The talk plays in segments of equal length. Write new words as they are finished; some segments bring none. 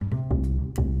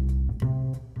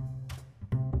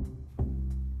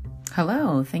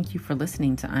Hello, thank you for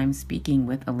listening to I'm Speaking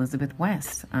with Elizabeth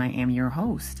West. I am your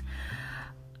host.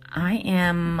 I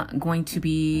am going to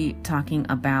be talking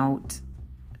about,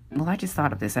 I just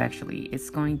thought of this actually. It's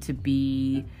going to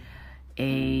be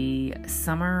a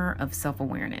summer of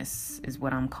self-awareness is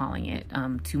what I'm calling it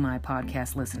to my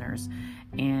podcast listeners.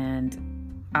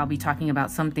 And I'll be talking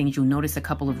about some things. You'll notice a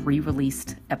couple of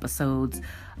re-released episodes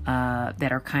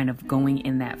that are kind of going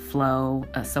in that flow.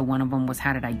 So one of them was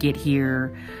How Did I Get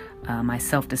Here? My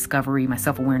self-discovery, my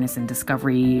self-awareness and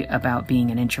discovery about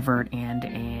being an introvert and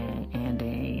an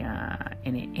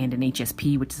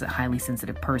HSP, which is a highly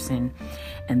sensitive person.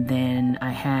 And then I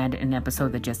had an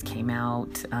episode that just came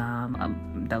out,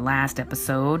 the last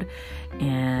episode,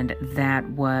 and that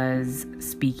was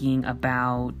speaking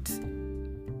about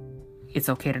it's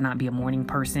okay to not be a morning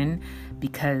person,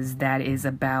 because that is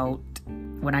about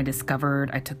when I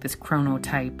discovered I took this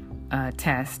chronotype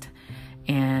test.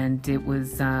 And it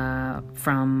was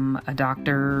from a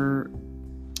doctor.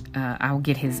 I'll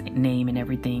get his name and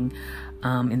everything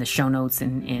in the show notes,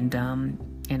 and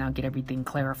I'll get everything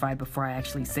clarified before I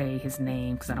actually say his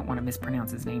name, because I don't want to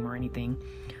mispronounce his name or anything,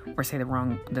 or say the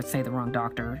wrong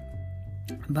doctor.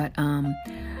 But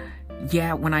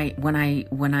yeah, when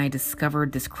I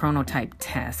discovered this chronotype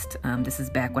test, this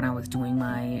is back when I was doing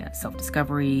my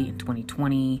self-discovery in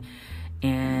 2020.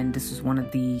 And this was one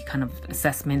of the kind of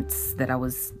assessments that I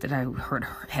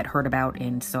had heard about,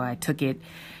 and so I took it.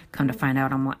 Come to find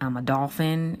out, I'm a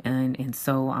dolphin, and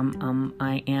so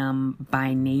I am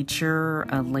by nature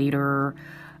a later.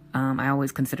 I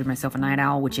always considered myself a night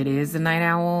owl, which it is a night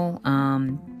owl,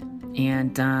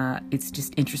 and it's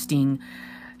just interesting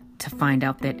to find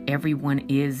out that everyone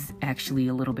is actually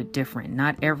a little bit different.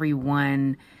 Not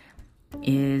everyone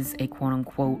is a quote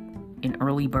unquote an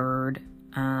early bird.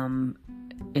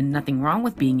 And nothing wrong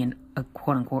with being a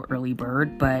quote-unquote early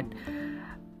bird, but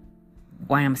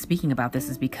why I'm speaking about this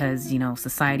is because,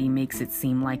 society makes it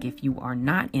seem like if you are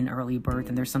not an early bird,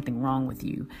 then there's something wrong with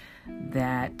you,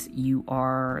 that you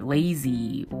are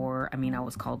lazy, or, I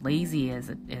was called lazy as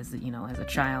a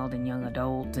child and young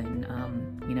adult, and,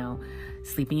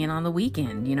 sleeping in on the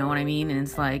weekend, you know what I mean? And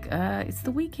it's like, it's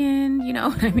the weekend, you know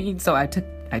what I mean? So I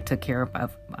took care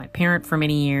of my parent for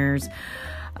many years.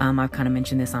 I've kind of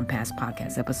mentioned this on past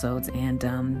podcast episodes,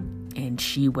 and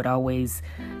she would always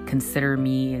consider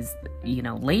me as,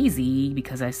 lazy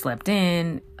because I slept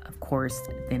in. Of course,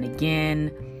 then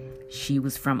again, she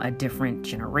was from a different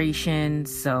generation.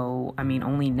 So,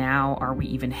 only now are we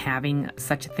even having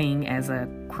such a thing as a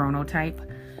chronotype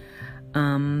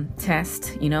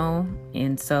test,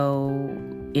 And so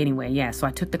anyway, yeah, so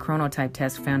I took the chronotype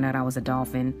test, found out I was a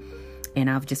dolphin,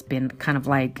 and I've just been kind of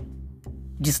like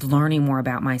just learning more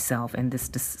about myself and this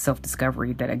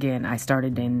self-discovery that, again, I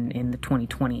started in the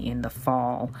 2020, in the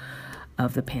fall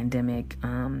of the pandemic,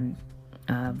 in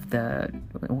the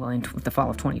fall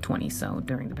of 2020, so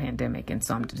during the pandemic. And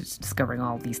so I'm just discovering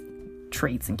all these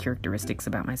traits and characteristics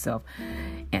about myself.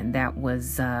 And that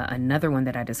was another one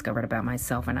that I discovered about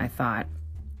myself. And I thought,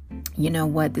 you know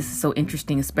what, this is so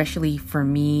interesting, especially for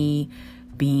me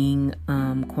being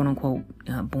quote unquote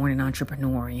born an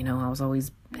entrepreneur.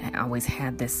 I always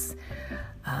had this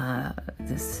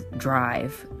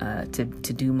drive to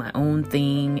do my own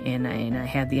thing, and I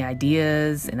had the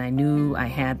ideas, and I knew I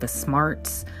had the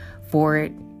smarts for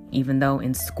it, even though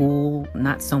in school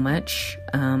not so much.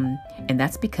 And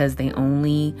that's because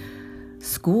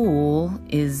school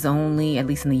is only, at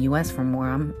least in the U.S. from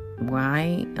where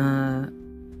I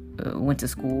went to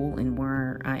school and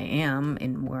where I am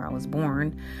and where I was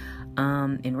born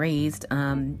and raised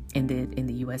in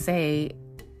the USA,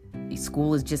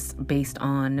 school is just based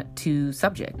on 2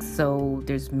 subjects. So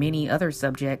there's many other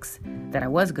subjects that I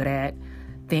was good at.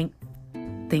 Thank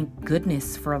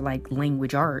goodness for like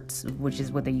language arts, which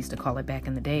is what they used to call it back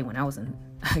in the day when I was in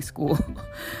high school.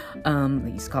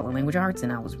 They used to call it language arts,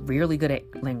 and I was really good at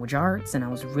language arts, and I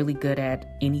was really good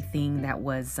at anything that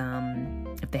was,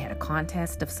 if they had a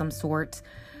contest of some sort,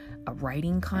 a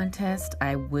writing contest,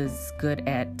 I was good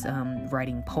at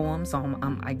writing poems. So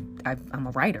I'm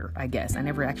a writer, I guess. I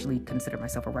never actually considered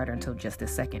myself a writer until just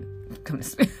this second,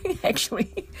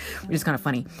 actually, which is kind of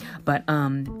funny. But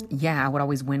yeah, I would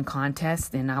always win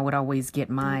contests, and I would always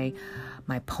get my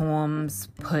poems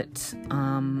put,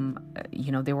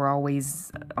 they were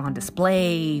always on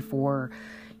display for,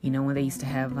 when they used to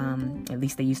have, at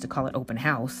least they used to call it open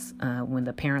house, when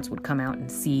the parents would come out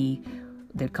and see.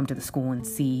 They'd come to the school and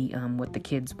see what the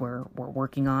kids were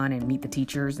working on and meet the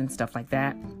teachers and stuff like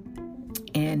that.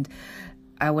 And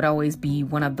I would always be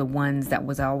one of the ones that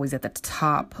was always at the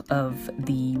top of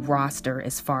the roster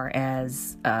as far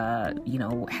as,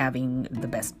 having the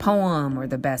best poem or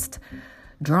the best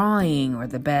drawing or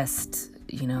the best,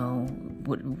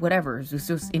 whatever. It was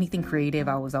just anything creative.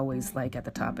 I was always like at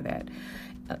the top of that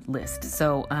list.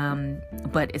 So,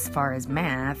 but as far as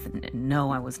math,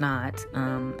 no, I was not.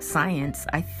 Science,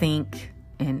 I think,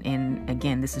 and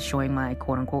again, this is showing my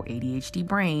quote unquote ADHD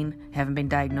brain. Haven't been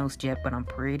diagnosed yet, but I'm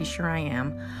pretty sure I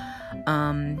am.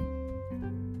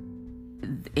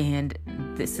 And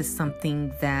this is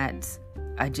something that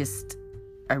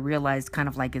I realized kind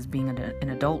of like as being an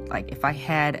adult, like if I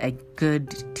had a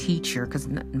good teacher, because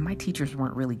my teachers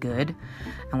weren't really good.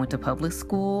 I went to public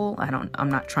school. I'm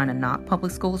not trying to knock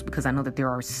public schools, because I know that there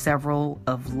are several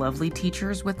of lovely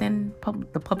teachers within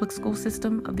the public school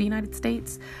system of the United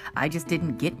States. I just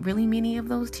didn't get really many of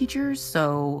those teachers,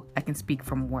 so I can speak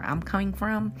from where I'm coming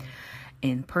from.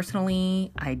 And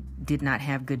personally, I did not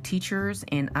have good teachers,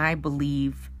 and I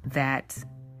believe that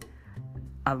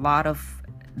a lot of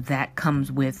that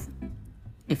comes with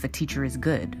if a teacher is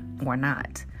good or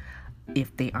not.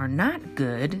 If they are not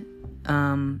good,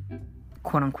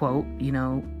 quote unquote,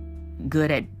 good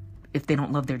at, if they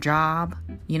don't love their job,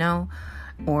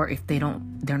 or if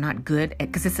they're not good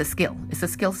at, because it's a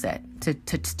skill set to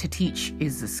teach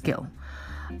is a skill.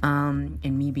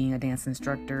 And me being a dance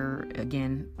instructor,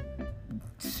 again,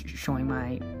 showing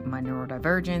my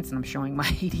neurodivergence, and I'm showing my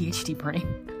ADHD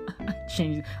brain.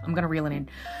 I'm gonna reel it in.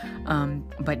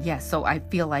 But yeah, so I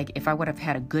feel like if I would have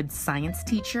had a good science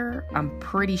teacher, I'm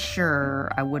pretty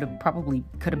sure I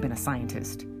could have been a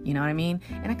scientist. You know what I mean?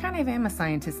 And I kind of am a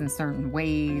scientist in certain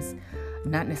ways,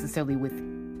 not necessarily with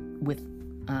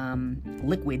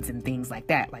liquids and things like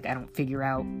that. Like I don't figure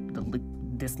out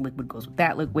this liquid goes with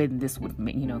that liquid, and this would,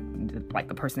 like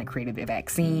the person that created the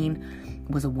vaccine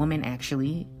was a woman,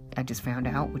 actually. I just found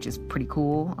out, which is pretty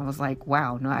cool. I was like,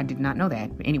 wow, no, I did not know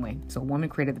that. But anyway, so a woman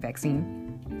created the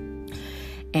vaccine.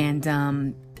 And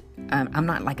I'm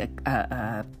not like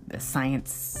a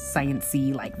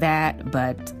sciencey like that,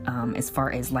 but as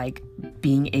far as like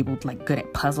being able to, like, good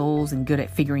at puzzles and good at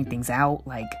figuring things out,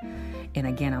 like, and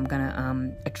again, I'm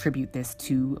gonna attribute this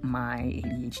to my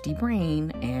ADHD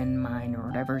brain and my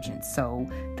neurodivergence. So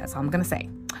that's all I'm gonna say.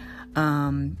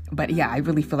 But yeah, I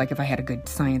really feel like if I had a good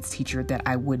science teacher that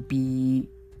I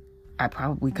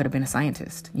probably could have been a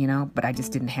scientist, but I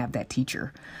just didn't have that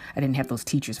teacher. I didn't have those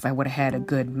teachers. If I would have had a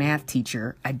good math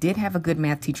teacher, I did have a good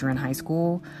math teacher in high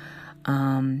school.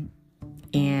 And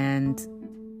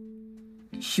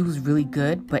she was really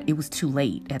good, but it was too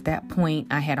late. At that point,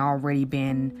 I had already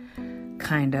been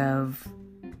kind of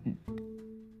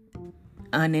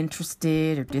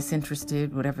uninterested or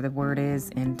disinterested, whatever the word is.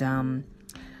 And,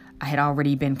 I had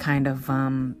already been kind of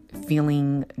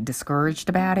feeling discouraged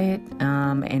about it,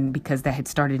 and because that had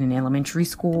started in elementary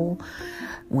school,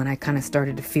 when I kind of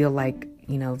started to feel like,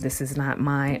 this is not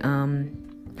my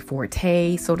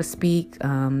forte, so to speak.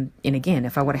 And again,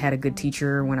 if I would have had a good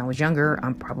teacher when I was younger,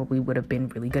 I probably would have been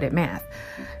really good at math,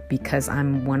 because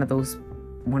I'm one of those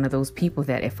people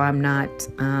that if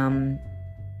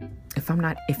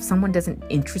someone doesn't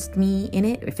interest me in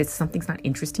it, if something's not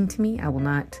interesting to me, I will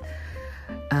not,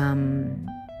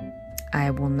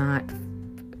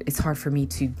 it's hard for me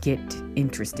to get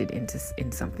interested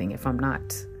in something if I'm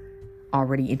not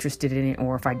already interested in it,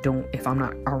 or if I'm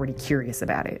not already curious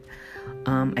about it.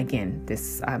 Again,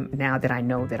 this, now that I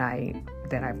know that I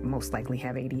most likely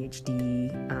have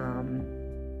ADHD,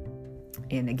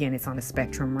 and again, it's on a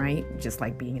spectrum, right? Just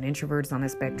like being an introvert is on a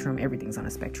spectrum, everything's on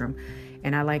a spectrum.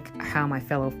 And I like how my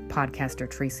fellow podcaster,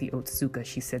 Tracy Otsuka,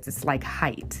 she says it's like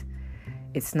height.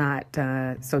 It's not,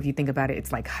 so if you think about it,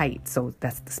 it's like height. So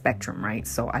that's the spectrum, right?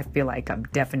 So I feel like I'm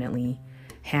definitely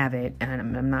have it,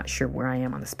 and I'm not sure where I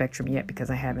am on the spectrum yet, because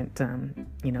I haven't,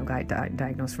 got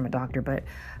diagnosed from a doctor, but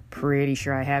pretty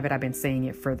sure I have it. I've been saying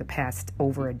it for the past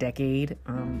over a decade.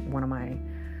 One of my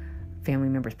family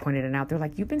members pointed it out. They're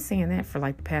like, you've been saying that for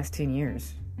like the past 10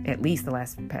 years, at least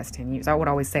the past 10 years. I would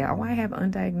always say, I have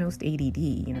undiagnosed ADD,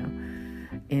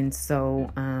 and so,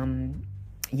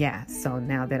 yeah, so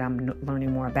now that I'm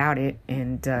learning more about it,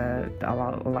 and a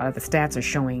lot of the stats are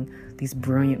showing these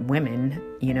brilliant women,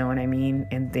 you know what I mean?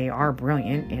 And they are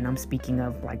brilliant. And I'm speaking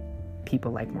of like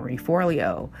people like Marie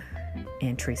Forleo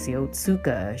and Tracy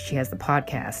Otsuka. She has the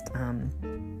podcast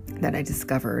that I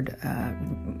discovered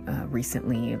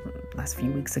recently, last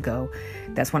few weeks ago.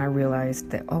 That's when I realized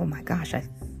that, oh my gosh, I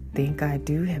think I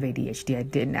do have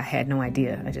ADHD. I had no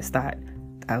idea. I just thought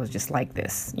just like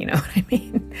this, you know what I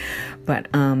mean? But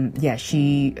yeah,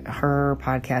 her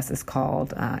podcast is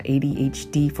called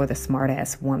ADHD for the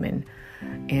Smartass Woman,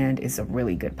 and it's a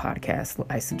really good podcast.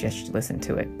 I suggest you listen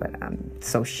to it. But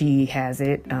so she has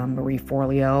it, Marie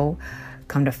Forleo.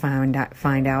 Come to find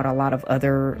out, a lot of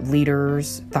other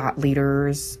thought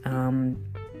leaders,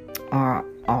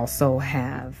 also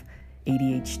have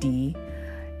ADHD,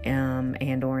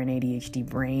 and or an ADHD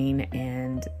brain,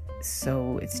 and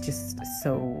so it's just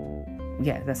so,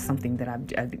 yeah, that's something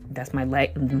that that's my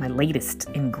latest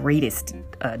and greatest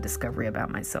discovery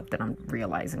about myself, that I'm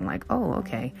realizing, like, oh,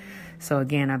 okay. So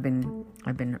again, I've been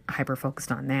hyper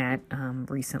focused on that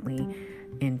recently,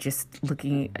 and just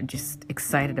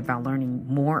excited about learning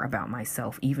more about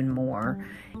myself, even more,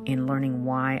 and learning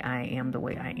why I am the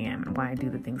way I am and why I do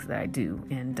the things that I do.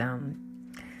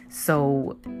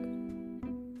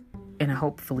 And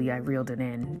hopefully I reeled it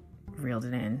in,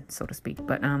 so to speak.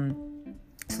 But so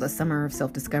the summer of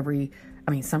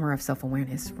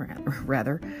self-awareness,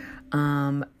 rather,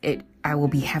 I will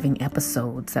be having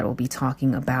episodes that will be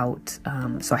talking about,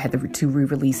 so I had the 2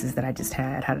 re-releases that I just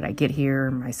had. How did I get here?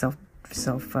 My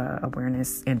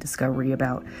self-awareness and discovery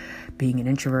about being an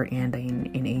introvert and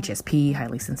an HSP,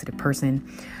 highly sensitive person,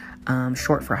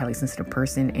 short for highly sensitive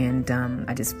person. And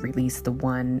I just released the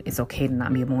one, it's okay to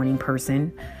not be a morning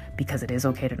person, because it is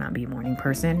okay to not be a morning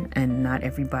person, and not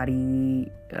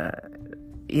everybody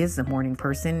is a morning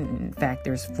person. In fact,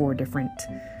 there's 4 different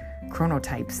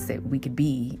chronotypes that we could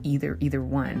be, either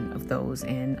one of those.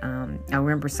 And I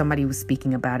remember somebody was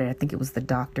speaking about it. I think it was the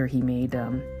doctor. He made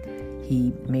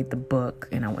the book,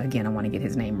 and I want to get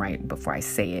his name right before I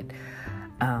say it.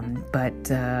 But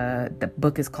the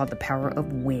book is called The Power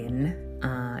of When.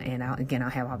 And I'll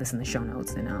have all this in the show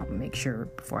notes, and I'll make sure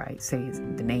before I say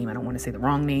the name, I don't want to say the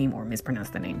wrong name or mispronounce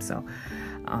the name. So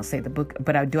I'll say the book,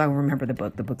 but I remember the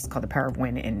book. The book's called The Power of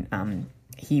When. And I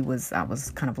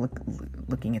was kind of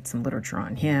looking at some literature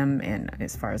on him, and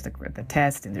as far as the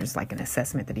test, and there's like an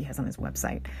assessment that he has on his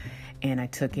website, and I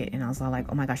took it, and I was all like,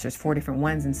 oh my gosh, there's 4 different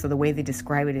ones. And so the way they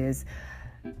describe it is,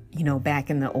 you know, back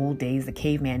in the old days, the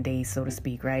caveman days, so to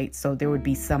speak, right? So there would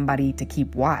be somebody to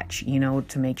keep watch, you know,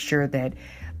 to make sure that,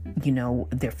 you know,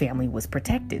 their family was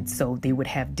protected. So they would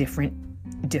have different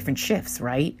shifts,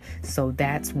 right? So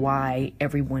that's why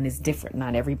everyone is different.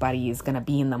 Not everybody is going to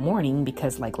be in the morning,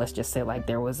 because, like, let's just say, like,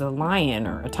 there was a lion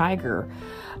or a tiger,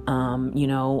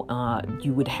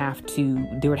 there would have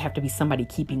to be somebody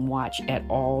keeping watch at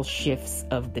all shifts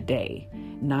of the day,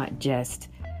 not just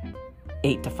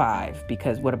 8 to 5,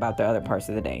 because what about the other parts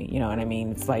of the day? You know what I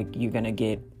mean? It's like you're gonna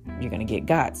get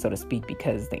got, so to speak,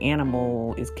 because the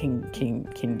animal can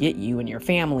get you and your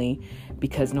family,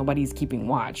 because nobody's keeping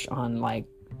watch on, like,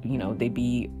 you know,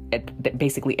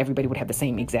 basically everybody would have the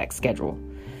same exact schedule.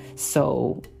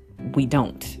 So we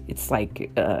don't. It's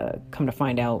like come to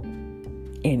find out,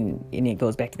 and it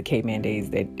goes back to the caveman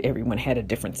days, that everyone had a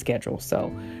different schedule.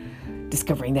 So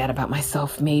discovering that about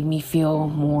myself made me feel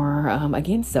more,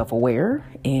 again, self-aware,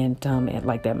 and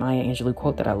like that Maya Angelou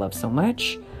quote that I love so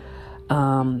much.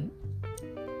 When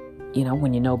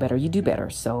you know better, you do better.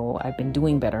 So I've been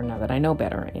doing better now that I know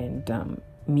better. And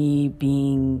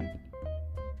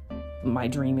my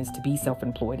dream is to be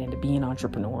self-employed and to be an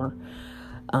entrepreneur.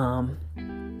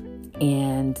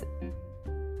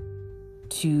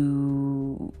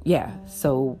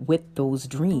 So with those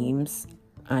dreams,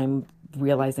 I'm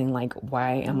realizing, like,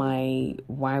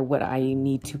 why would I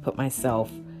need to put myself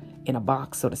in a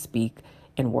box, so to speak,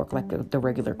 and work like the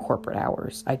regular corporate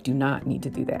hours? I do not need to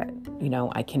do that. You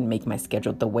know, I can make my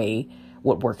schedule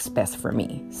what works best for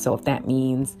me. So if that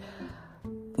means,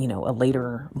 you know, a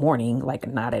later morning, like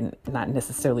not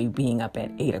necessarily being up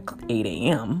at 8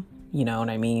 a.m., you know what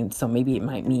I mean? So maybe it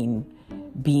might mean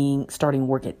starting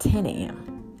work at 10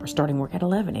 a.m. or starting work at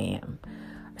 11 a.m.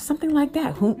 something like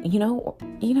that.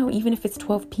 Even if it's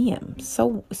 12 p.m.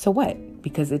 So what?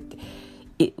 Because it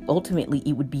ultimately,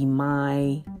 it would be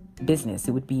my business.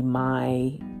 It would be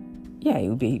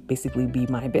basically be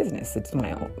my business. It's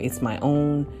my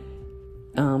own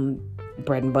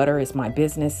bread and butter. It's my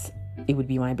business. It would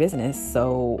be my business.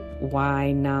 So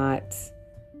why not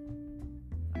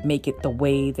make it the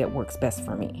way that works best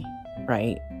for me,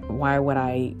 right? Why would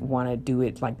I want to do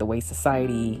it like the way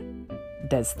society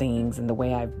does things and the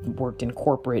way I've worked in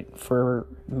corporate for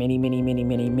many, many, many,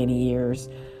 many, many years?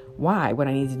 Why would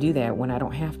I need to do that when I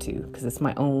don't have to? Because it's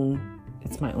my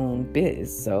own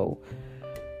biz, so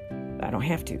I don't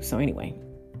have to. So anyway,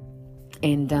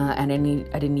 and I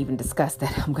didn't even discuss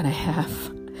that I'm gonna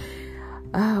have.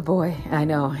 Oh boy, I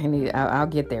know. I'll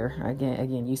get there.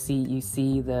 Again, you see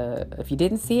if you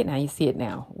didn't see it, now you see it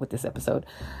now with this episode.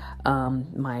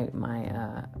 my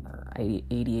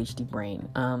ADHD brain.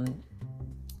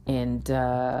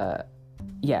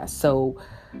 So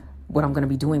what I'm going to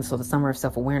be doing, so the Summer of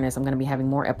Self-Awareness, I'm going to be having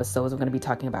more episodes. I'm going to be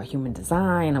talking about human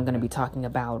design. I'm going to be talking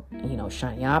about,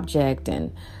 shiny object.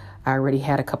 And I already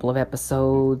had a couple of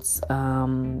episodes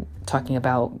talking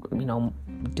about,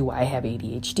 do I have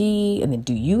ADHD? And then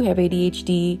do you have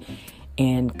ADHD?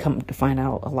 And come to find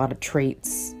out, a lot of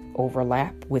traits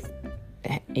overlap with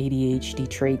ADHD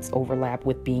traits overlap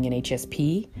with being an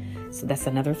HSP. So that's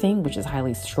another thing, which is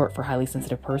short for highly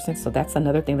sensitive person. So that's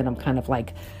another thing that I'm kind of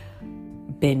like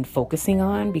been focusing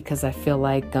on, because I feel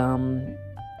like,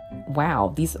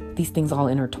 wow, these things all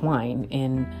intertwine.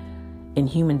 In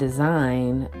human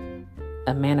design,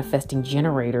 a manifesting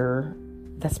generator,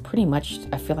 that's pretty much,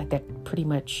 I feel like that pretty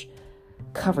much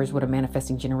covers what a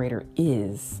manifesting generator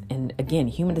is. And again,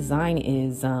 human design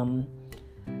is, and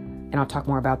I'll talk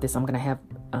more about this. I'm going to have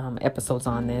episodes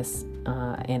on this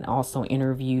and also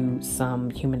interview some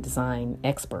human design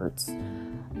experts.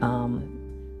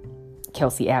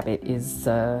 Kelsey Abbott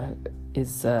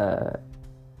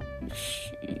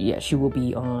she will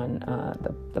be on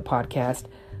the podcast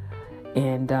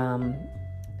and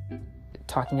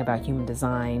talking about human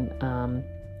design.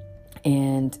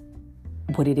 And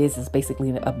what it is basically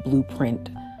a blueprint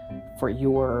for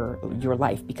your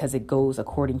life, because it goes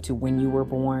according to when you were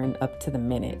born up to the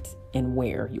minute and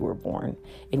where you were born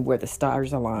and where the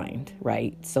stars aligned,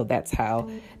 right? So that's how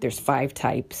there's 5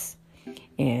 types,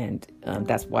 and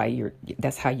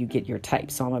that's how you get your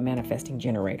type. So I'm a manifesting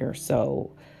generator.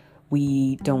 So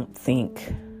we don't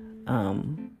think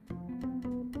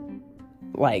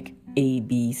like A,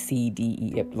 B, C,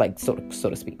 D, E, like so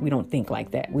to speak. We don't think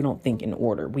like that. We don't think in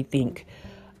order. We think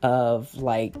of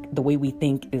like, the way we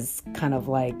think is kind of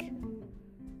like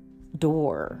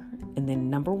door, and then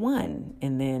number 1,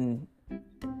 and then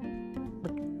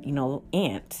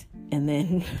ant, and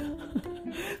then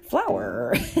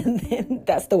flower, and then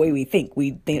that's the way we think.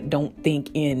 We don't think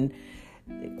in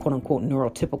quote unquote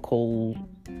neurotypical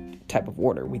type of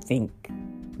order. We think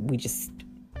we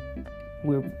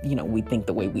think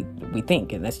the way we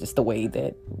think, and that's just the way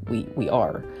that we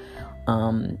are.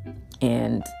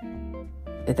 And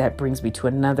that brings me to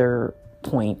another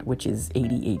point, which is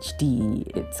ADHD.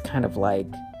 It's kind of like,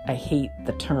 I hate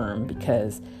the term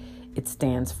because it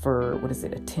stands for, what is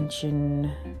it?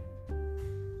 Attention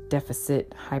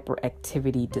Deficit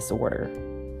Hyperactivity Disorder.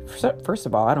 First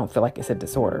of all, I don't feel like it's a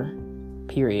disorder,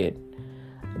 period.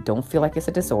 I don't feel like it's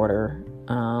a disorder.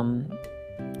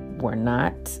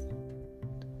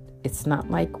 It's not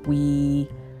like we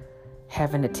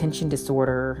have an attention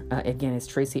disorder. Again, as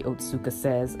Tracy Otsuka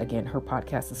says, again, her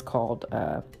podcast is called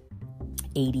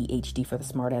ADHD for the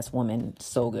Smartass Woman.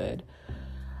 So good.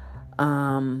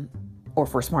 Or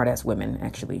for Smartass Women,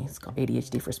 actually. It's called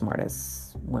ADHD for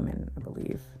Smartass Women, I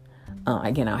believe.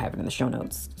 Again, I'll have it in the show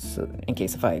notes, so in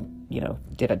case if I,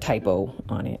 did a typo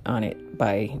on it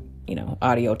by,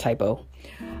 audio typo.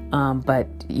 But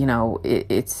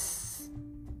it's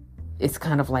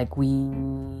kind of like we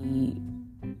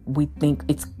think,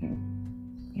 it's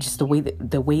just the way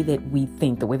that we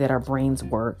think, the way that our brains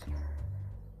work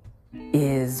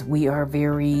is we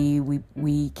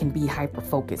can be hyper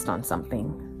focused on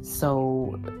something.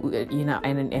 So,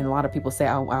 and a lot of people say,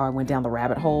 oh, I went down the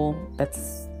rabbit hole.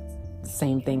 That's the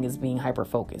same thing as being hyper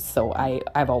focused. So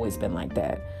I've always been like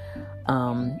that.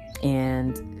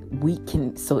 And we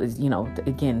can, so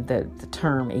again, the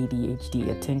term ADHD,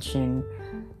 attention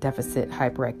deficit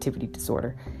hyperactivity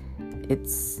disorder,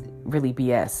 it's really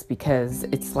BS, because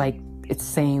it's like, it's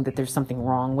saying that there's something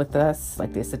wrong with us,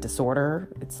 like it's a disorder.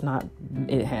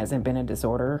 It hasn't been a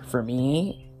disorder for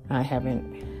me. I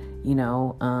haven't,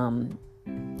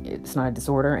 it's not a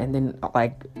disorder. And then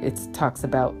like it talks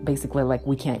about basically like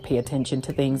we can't pay attention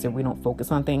to things, or we don't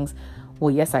focus on things.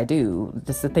 Well, yes, I do.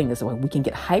 This is the thing, is when we can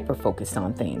get hyper focused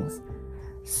on things.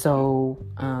 So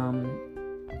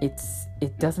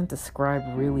it doesn't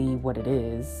describe really what it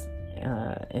is.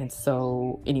 And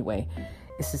so anyway,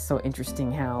 it's just so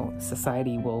interesting how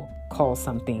society will call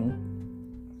something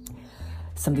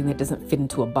that doesn't fit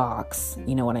into a box,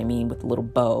 you know what I mean, with a little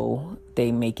bow.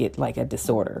 They make it like a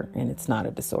disorder, and it's not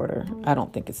a disorder. I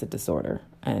don't think it's a disorder.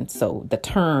 And so the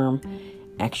term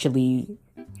actually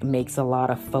makes a lot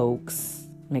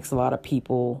of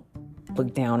people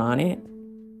look down on it.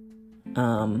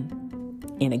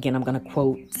 And again, I'm going to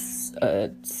quote,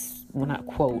 well, not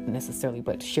quote necessarily,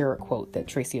 but share a quote that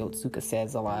Tracy Otsuka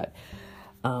says a lot.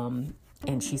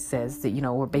 And she says that,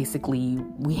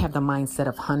 we have the mindset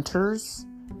of hunters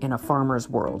in a farmer's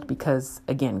world, because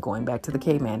again, going back to the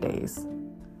caveman days,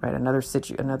 right? Another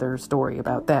story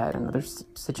about that, another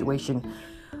situation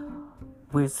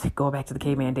go back to the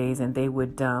caveman days, and they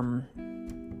would,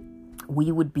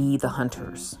 we would be the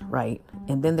hunters, right?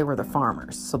 And then there were the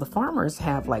farmers. So the farmers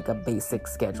have like a basic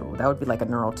schedule. That would be like a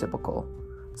neurotypical.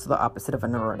 So the opposite of a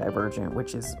neurodivergent,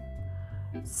 which is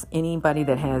anybody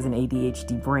that has an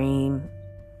ADHD brain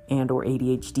and or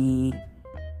ADHD,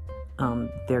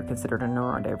 they're considered a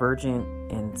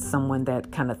neurodivergent, and someone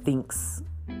that kind of thinks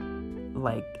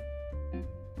like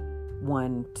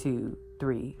 1, 2,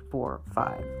 3, 4,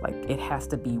 5. Like it has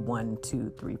to be 1,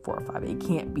 2, 3, 4, 5. It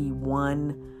can't be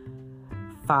 1,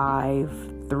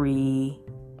 5, 3,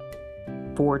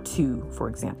 4, 2, for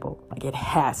example. Like it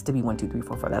has to be 1, 2, 3,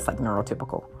 4, 5. That's like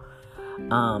neurotypical.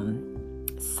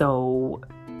 So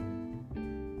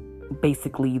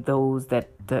basically those that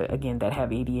have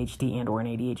ADHD and or an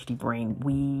ADHD brain,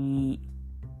 we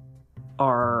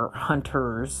are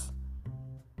hunters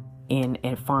in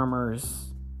a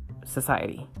farmer's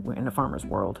society. We're in a farmer's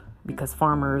world, because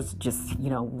farmers just,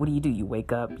 what do? You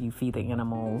wake up, you feed the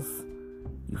animals,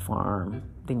 you farm,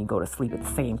 then you go to sleep at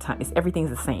the same time. Everything's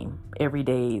the same. Every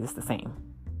day is the same.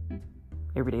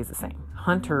 Every day is the same.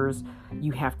 Hunters,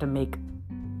 you have to make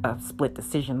a split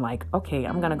decision, like, okay,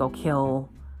 I'm going to kill,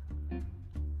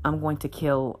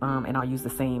 and I'll use the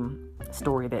same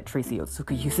story that Tracy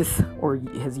Otsuka uses or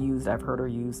has used, I've heard her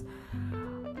use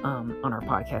on our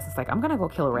podcast. It's like, I'm going to go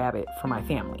kill a rabbit for my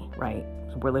family, right?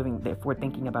 So if we're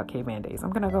thinking about caveman days,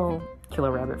 I'm going to go kill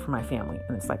a rabbit for my family.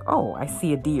 And it's like, oh, I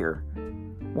see a deer.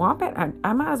 Well,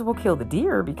 I might as well kill the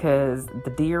deer, because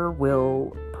the deer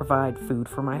will provide food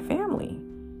for my family,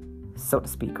 so to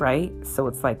speak, right? So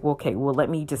it's like, well, okay, let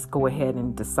me just go ahead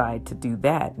and decide to do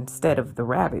that instead of the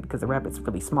rabbit, because the rabbit's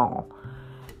really small.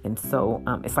 And so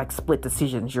it's like split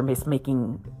decisions. You're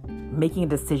making a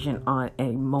decision on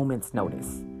a moment's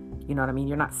notice. You know what I mean?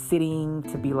 You're not sitting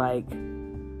to be like,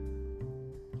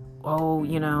 oh,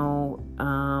 you're not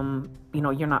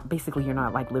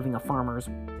like living a farmer's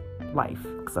life,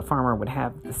 because a farmer would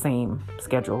have the same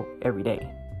schedule every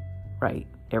day, right?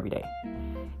 Every day.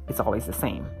 It's always the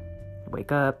same.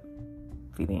 Wake up,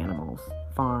 feed the animals,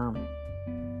 farm,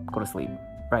 go to sleep,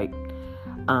 right?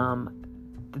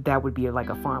 That would be like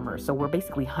a farmer. So we're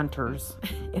basically hunters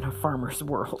in a farmer's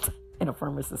world, in a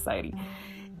farmer's society.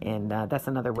 And that's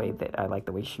another way that I like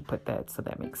the way she put that. So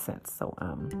that makes sense. So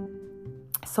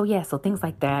things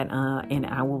like that. And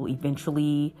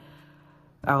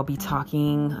I'll be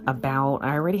talking about,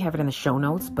 I already have it in the show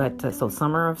notes, but so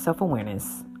Summer of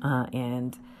Self-Awareness,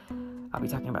 and I'll be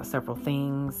talking about several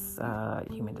things,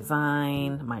 human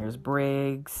design,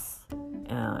 Myers-Briggs,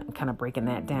 kind of breaking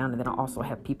that down. And then I'll also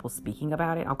have people speaking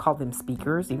about it. I'll call them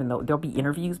speakers, even though there'll be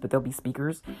interviews, but there'll be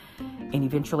speakers. And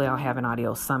eventually I'll have an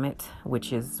audio summit,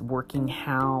 which is I'm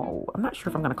not sure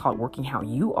if I'm going to call it working how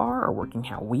you are or working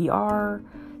how we are,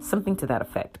 something to that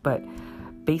effect. But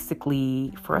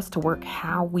basically for us to work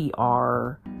how we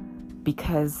are,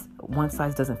 because one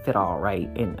size doesn't fit all, right?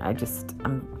 And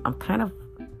I'm kind of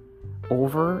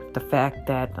over the fact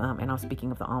that, and I'm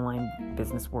speaking of the online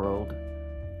business world,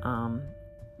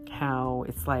 how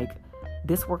it's like,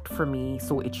 this worked for me,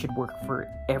 so it should work for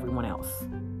everyone else.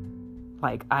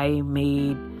 Like I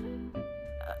made,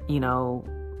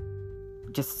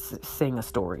 just saying a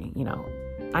story,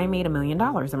 I made $1 million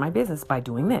in my business by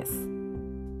doing this,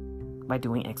 by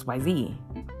doing XYZ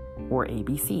or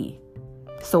ABC.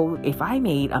 So if I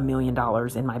made $1 million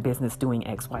in my business doing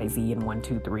XYZ and 1,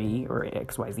 2, 3 or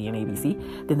XYZ and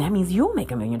ABC, then that means you'll make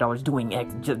 $1 million doing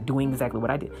exactly what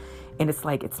I did. And it's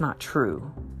like, it's not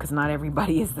true, because not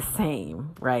everybody is the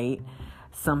same, right?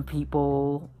 Some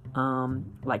people,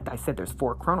 like I said, there's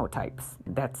 4 chronotypes.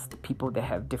 That's people that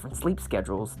have different sleep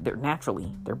schedules. Their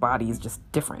body is just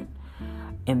different.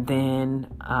 And then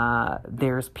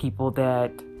there's people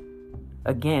that,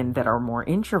 again, that are more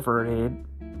introverted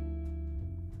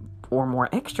or more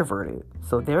extroverted.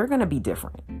 So they're going to be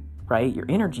different, right? Your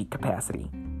energy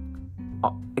capacity.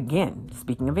 Again,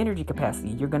 speaking of energy capacity,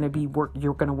 you're going to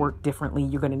work differently.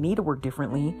 You're going to need to work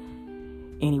differently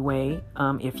anyway.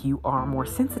 If you are more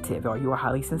sensitive, are you a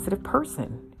highly sensitive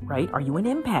person, right? Are you an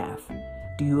empath?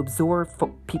 Do you absorb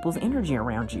people's energy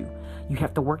around you? You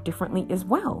have to work differently as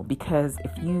well, because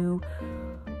if you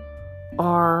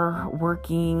are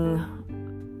working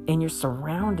and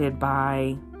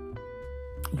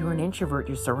you're an introvert,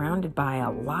 you're surrounded by a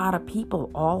lot of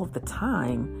people all of the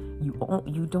time,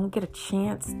 you don't get a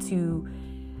chance to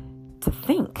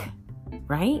think,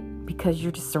 right? Because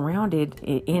you're just surrounded,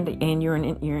 and you're an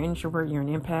introvert, you're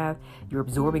an empath, you're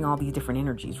absorbing all these different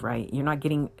energies, right?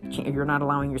 You're not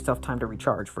allowing yourself time to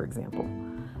recharge, for example.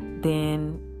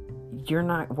 Then you're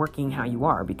not working how you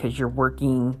are, because you're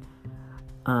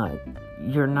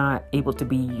not able to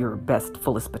be your best,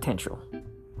 fullest potential.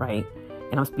 right?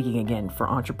 And I'm speaking again for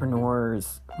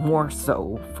entrepreneurs, more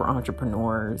so for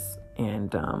entrepreneurs.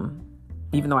 And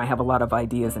even though I have a lot of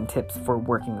ideas and tips for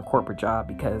working a corporate job,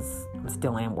 because I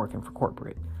still am working for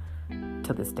corporate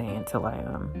to this day until I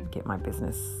get my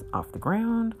business off the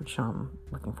ground, which I'm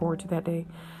looking forward to that day.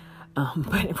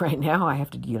 But right now I have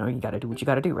to, you got to do what you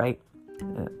got to do, right?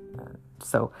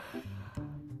 So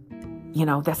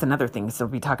that's another thing. So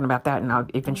we'll be talking about that,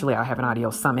 and eventually I'll have an audio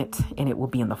summit, and it will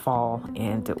be in the fall,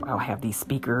 and I'll have these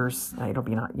speakers. It'll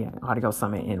be an audio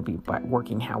summit, and it'll be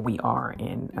working how we are,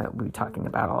 and we'll be talking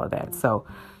about all of that. So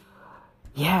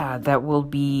yeah, that will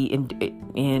be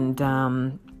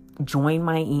and join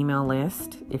my email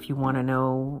list if you want to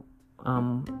know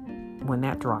when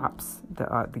that drops, the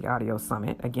audio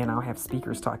summit. Again, I'll have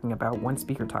one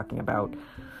speaker talking about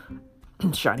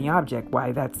shiny object,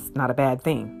 why that's not a bad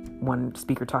thing. One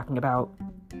speaker talking about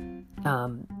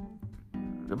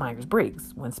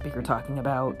Myers-Briggs. One speaker talking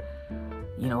about,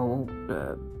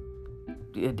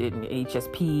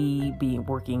 HSP,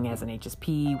 working as an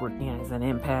HSP, working as an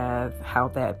empath, how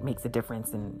that makes a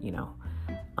difference in,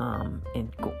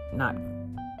 not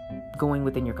going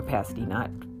within your capacity, not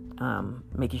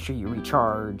making sure you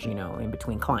recharge, in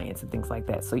between clients and things like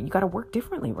that. So you got to work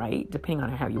differently, right? Depending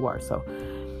on how you are. So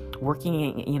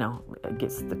working,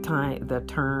 gets the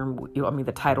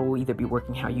title will either be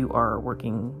working how you are, or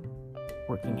working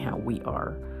how we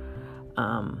are.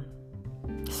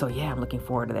 So yeah, I'm looking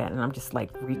forward to that. And I'm just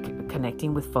like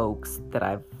reconnecting with folks that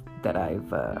I've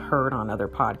heard on other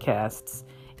podcasts,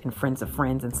 and friends of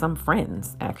friends, and some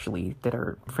friends actually that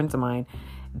are friends of mine.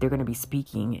 They're going to be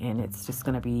speaking, and it's just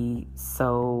going to be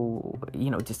so,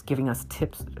 just giving us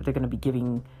tips. They're going to be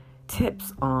giving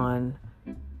tips on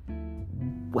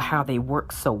how they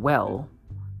work so well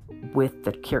with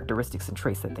the characteristics and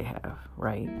traits that they have,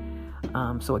 right?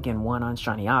 So again, one on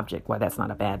shiny object, why that's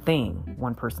not a bad thing.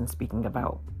 One person speaking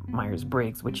about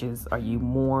Myers-Briggs, which is, are you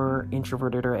more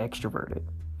introverted or extroverted,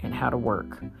 and how to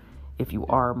work. If you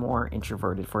are more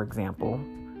introverted, for example,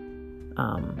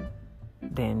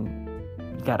 then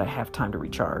you got to have time to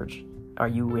recharge. Are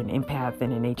you an empath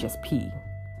and an HSP?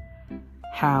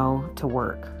 How to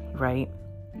work, right?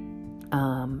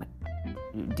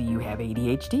 Do you have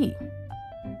ADHD?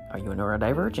 Are you a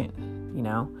neurodivergent?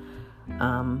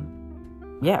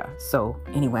 Yeah. So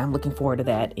anyway, I'm looking forward to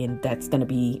that. And that's going to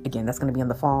be in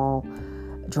the fall.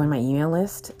 Join my email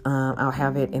list. I'll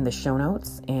have it in the show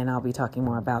notes, and I'll be talking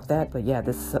more about that. But yeah,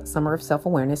 this summer of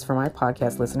self-awareness for my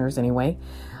podcast listeners anyway.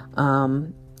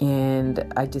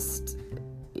 And I just,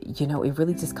 it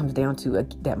really just comes down to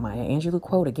that Maya Angelou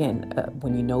quote again,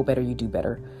 when you know better, you do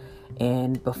better.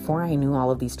 And before I knew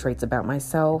all of these traits about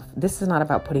myself, this is not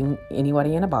about putting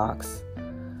anybody in a box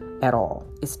at all.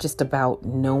 It's just about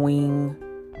knowing,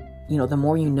 the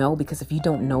more you know, because if you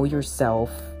don't know yourself,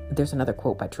 there's another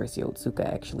quote by Tracy Otsuka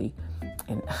actually,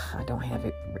 and I don't have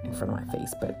it in front of my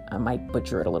face, but I might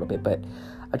butcher it a little bit, but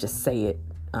I'll just say it,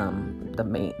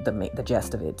 the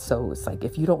gist of it. So it's like,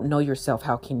 if you don't know yourself,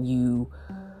 how can you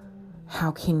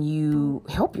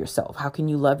help yourself? How can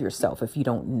you love yourself if you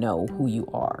don't know who you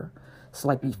are? So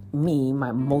like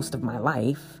most of my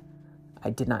life, I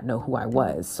did not know who I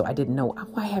was. So I didn't know,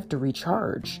 I have to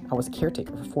recharge. I was a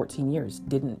caretaker for 14 years,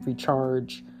 didn't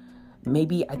recharge.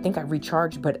 Maybe I think I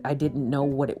recharged, but I didn't know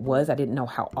what it was. I didn't know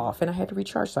how often I had to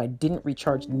recharge. So I didn't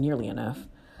recharge nearly enough.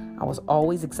 I was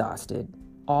always exhausted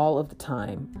all of the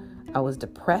time. I was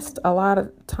depressed a lot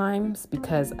of times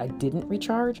because I didn't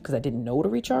recharge, because I didn't know to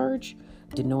recharge.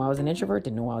 Didn't know I was an introvert.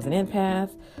 Didn't know I was an empath.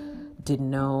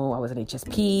 Didn't know I was an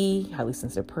HSP, highly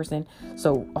sensitive person.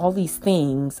 So all these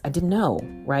things I didn't know,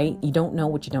 right? You don't know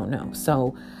what you don't know.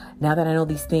 So now that I know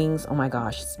these things, oh my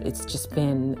gosh, it's just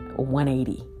been a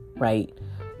 180, right?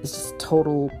 It's just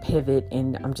total pivot,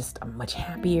 and I'm much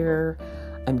happier.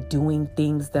 I'm doing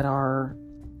things that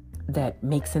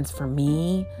make sense for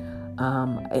me.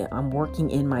 I'm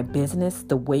working in my business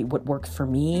what works for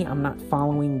me. I'm not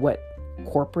following what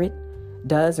corporate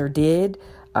does or did.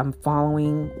 I'm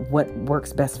following what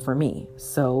works best for me.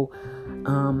 So,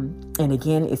 and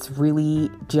again, it's really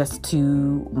just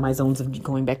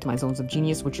going back to my zones of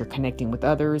genius, which are connecting with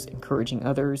others, encouraging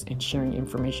others, and sharing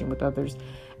information with others.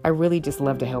 I really just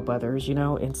love to help others,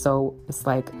 and so it's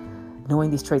like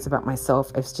knowing these traits about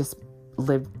myself, it's just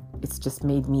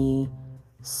made me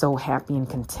so happy and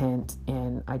content,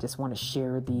 and I just want to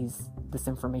share this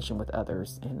information with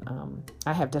others. And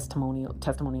I have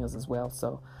testimonials as well,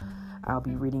 so I'll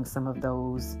be reading some of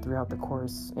those throughout the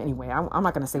course. Anyway, I'm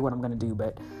not going to say what I'm going to do,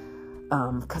 but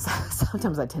because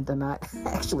sometimes I tend to not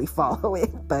actually follow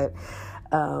it. But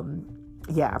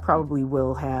yeah, I probably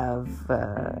will have.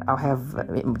 I'll have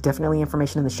definitely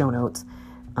information in the show notes.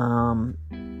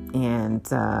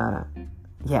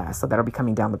 So that'll be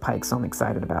coming down the pike. So I'm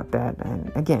excited about that.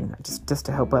 And again, just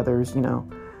to help others,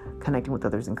 connecting with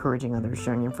others, encouraging others,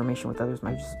 sharing information with others,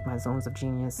 my zones of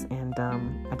genius. And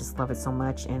I just love it so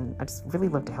much. And I just really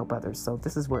love to help others. So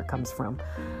this is where it comes from.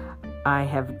 I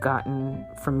have gotten,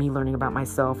 from me learning about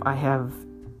myself, I have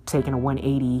taken a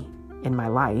 180 in my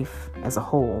life as a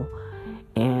whole.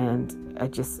 And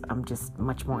I'm just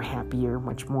much more happier,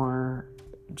 much more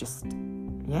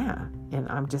and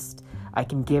I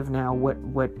can give now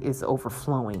what is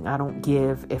overflowing. I don't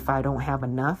give if I don't have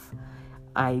enough.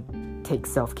 I take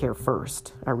self-care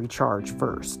first. I recharge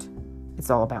first. It's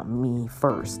all about me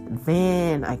first.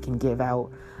 Then I can give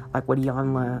out, like what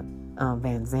Iyanla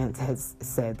Van Zandt has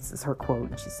said. This is her quote,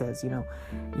 and she says, you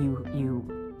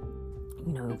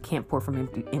can't pour from an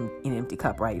empty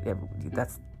cup, right?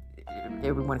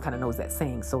 Everyone kind of knows that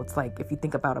saying. So it's like if you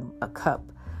think about a cup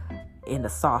in a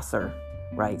saucer,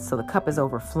 right? So the cup is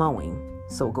overflowing,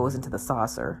 so it goes into the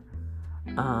saucer.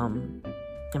 And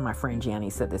my friend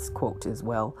Janny said this quote as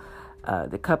well.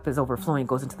 The cup is overflowing,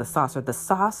 goes into the saucer. The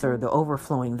saucer, the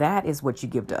overflowing, that is what you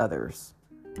give to others.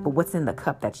 But what's in the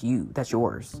cup, that's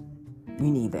yours.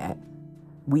 You need that.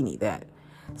 We need that.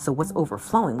 So what's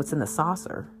overflowing? What's in the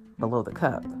saucer below the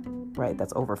cup, right?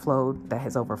 That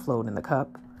has overflowed in the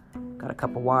cup. Got a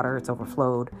cup of water, it's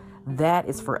overflowed. That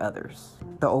is for others,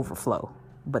 the overflow.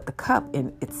 But the cup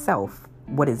in itself,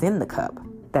 what is in the cup,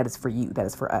 that is for you, that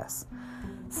is for us.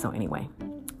 So anyway,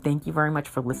 thank you very much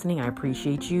for listening. I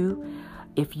appreciate you.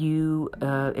 If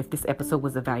this episode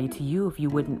was of value to you, if you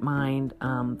wouldn't mind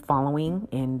following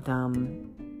and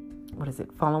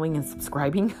following and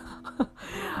subscribing,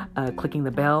 clicking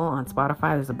the bell on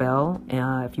Spotify. There's a bell.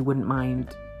 If you wouldn't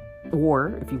mind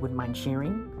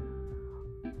sharing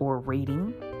or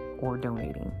rating or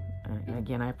donating. And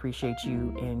again, I appreciate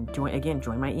you. And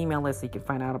join my email list so you can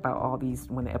find out about all these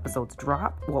when the episodes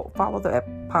drop. Well, follow the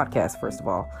podcast first of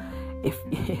all. If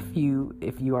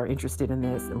you are interested in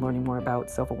this and learning more about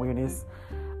self-awareness,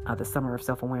 the summer of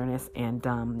self-awareness, and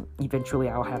eventually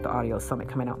I'll have the audio summit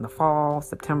coming out in the fall.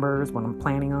 September is what I'm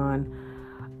planning on,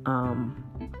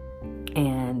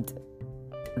 and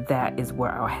that is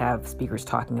where I'll have speakers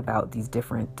talking about these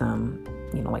different,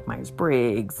 like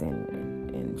Myers-Briggs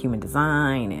and human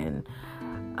design and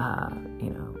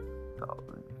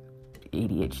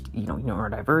ADHD,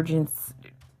 neurodivergence.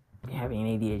 Having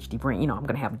an ADHD brain, I'm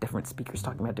going to have different speakers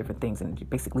talking about different things and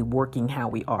basically working how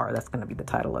we are. That's going to be the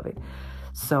title of it.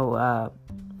 So,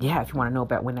 if you want to know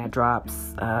about when that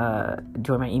drops,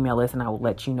 join my email list and I will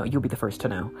let you know. You'll be the first to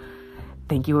know.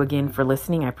 Thank you again for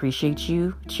listening. I appreciate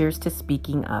you. Cheers to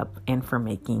speaking up and for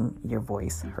making your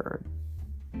voice heard.